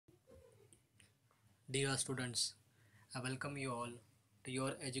Dear students, I welcome you all to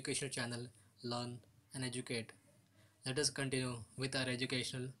your educational channel Learn and Educate. Let us continue with our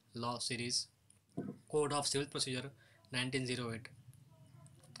educational law series Code of Civil Procedure 1908,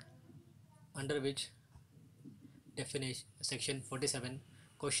 under which definition section 47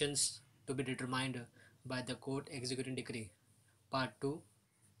 questions to be determined by the court executing decree. Part 2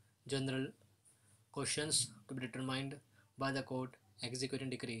 General questions to be determined by the court executing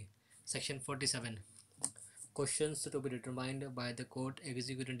decree. Section 47 questions to be determined by the court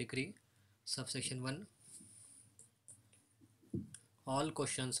executing decree. Subsection 1 all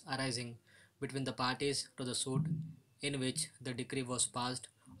questions arising between the parties to the suit in which the decree was passed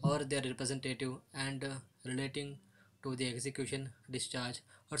or their representative and relating to the execution, discharge,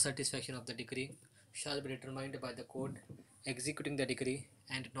 or satisfaction of the decree shall be determined by the court executing the decree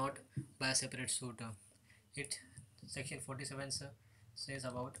and not by a separate suit. It section 47 says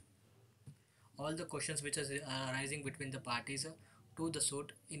about all the questions which are arising between the parties to the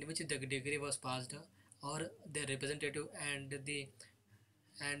suit in which the decree was passed or their representative and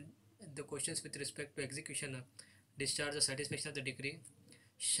the questions with respect to execution, discharge, or satisfaction of the decree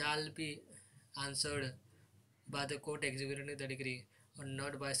shall be answered by the court executing the decree or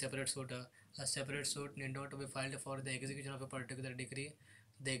not by a separate suit. A separate suit need not be filed for the execution of a particular decree.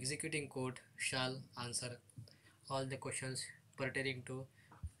 The executing court shall answer all the questions pertaining to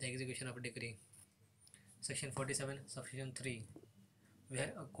the execution of a decree. Section 47, subsection 3,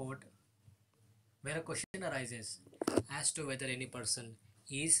 where a court where a question arises as to whether any person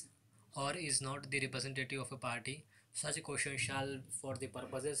is or is not the representative of a party, such a question shall, for the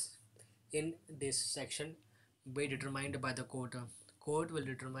purposes in this section, be determined by the court. Court will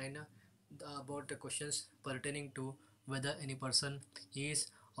determine about the questions pertaining to whether any person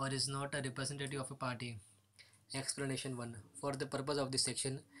is or is not a representative of a party. Explanation 1. For the purpose of this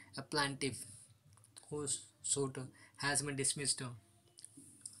section, a plaintiff whose suit has been dismissed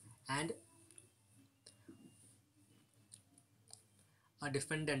and a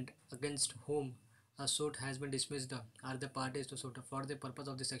defendant against whom a suit has been dismissed are the parties to suit. For the purpose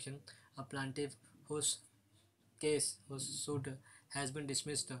of this section, a plaintiff whose suit has been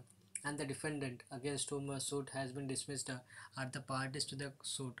dismissed and the defendant against whom a suit has been dismissed are the parties to the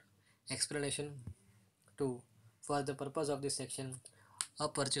suit. Explanation 2. For the purpose of this section, a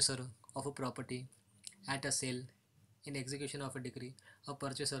purchaser of a property at a sale in execution of a decree, a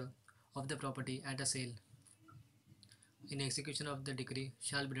purchaser of the property at a sale in execution of the decree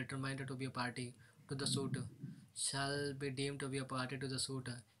shall be determined to be a party to the suit, shall be deemed to be a party to the suit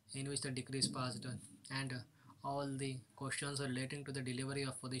in which the decree is passed, and all the questions relating to the delivery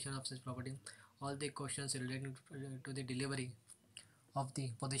of possession of such property, all the questions relating to the delivery of the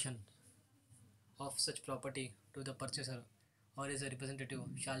possession of such property to the purchaser or his representative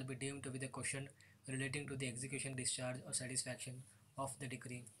shall be deemed to be the question relating to the execution, discharge, or satisfaction of the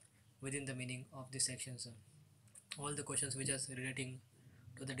decree within the meaning of these sections. All the questions which are relating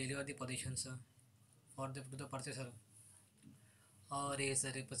to the delivery of the possessions to the purchaser or his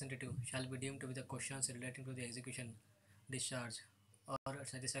representative shall be deemed to be the questions relating to the execution, discharge, or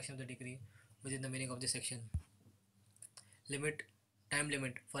satisfaction of the decree within the meaning of this section. Limit time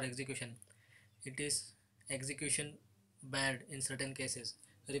limit for execution. It is execution barred in certain cases,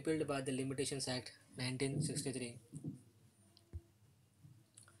 repealed by the Limitations Act 1963.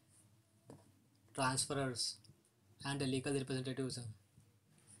 Transferers and legal representatives.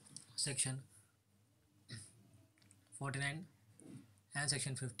 Section 49 and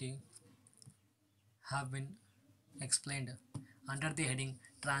Section 50 have been explained under the heading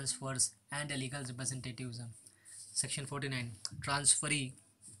Transfers and legal representatives. Section 49 Transferee.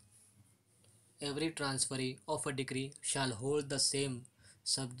 Every transferee of a decree shall hold the same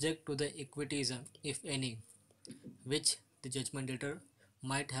subject to the equities, if any, which the judgment debtor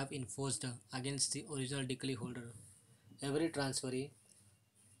might have enforced against the original decree holder. Every transferee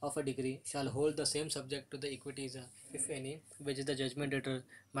of a decree shall hold the same subject to the equities, if any, which the judgment debtor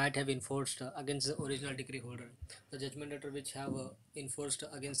might have enforced against the original decree holder. The judgment debtor which have enforced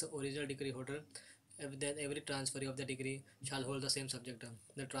against the original decree holder, every transferee of the decree shall hold the same subject.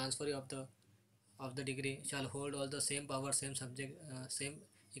 The transferee of the degree shall hold all the same power, same subject, same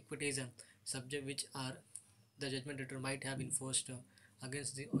equities, subject which are the judgment debtor might have enforced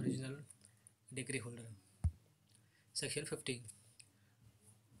against the original decree holder. Section 50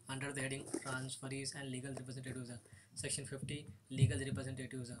 under the heading Transferees and legal representatives. Section 50 legal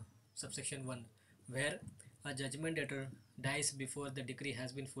representatives. Subsection 1 where a judgment debtor dies before the decree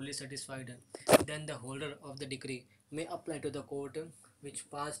has been fully satisfied, then the holder of the decree may apply to the court which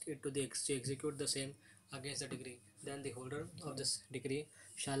passed it to execute the same against the decree. Then the holder of this decree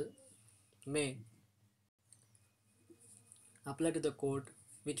shall may apply to the court,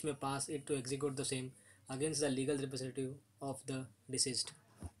 which may pass it to execute the same against the legal representative of the deceased.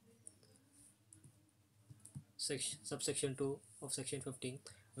 Subsection 2 of section 15,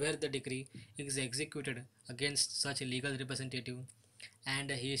 where the decree is executed against such a legal representative, and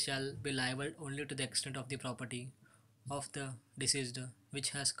he shall be liable only to the extent of the property of the deceased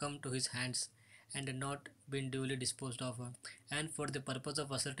which has come to his hands and not been duly disposed of, and for the purpose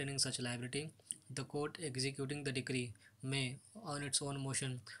of ascertaining such liability, the court executing the decree may, on its own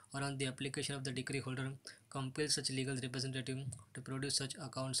motion or on the application of the decree holder, compel such legal representative to produce such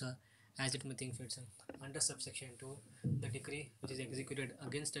accounts as it may think fit. Under subsection 2, the decree which is executed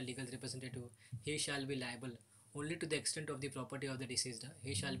against a legal representative, he shall be liable only to the extent of the property of the deceased.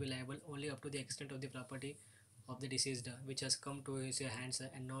 He shall be liable only up to the extent of the property of the deceased which has come to his hands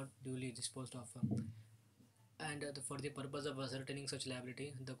and not duly disposed of. And for the purpose of ascertaining such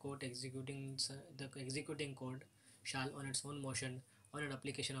liability, the executing court shall, on its own motion, on an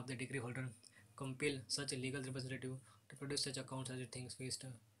application of the decree holder, compel such a legal representative to produce such accounts as it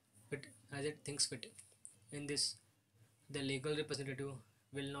thinks fit. In this, the legal representative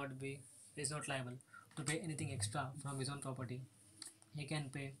will not be is not liable to pay anything extra from his own property. He can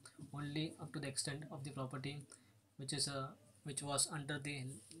pay only up to the extent of the property which is which was under the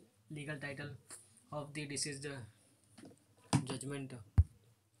legal title of the deceased judgment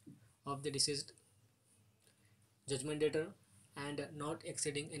of the deceased judgment debtor, and not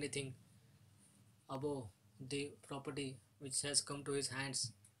exceeding anything above the property which has come to his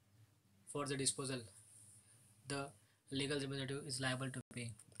hands for the disposal. The legal representative is liable to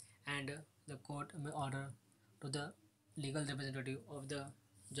pay, and the court may order to the legal representative of the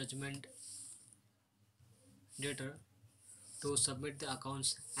judgment debtor to submit the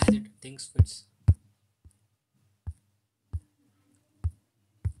accounts as it thinks fits.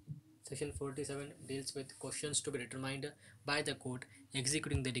 Section 47 deals with questions to be determined by the court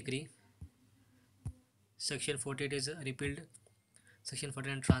executing the decree. Section 48 is repealed. Section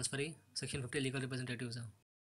 49 transferee. Section 50 legal representatives.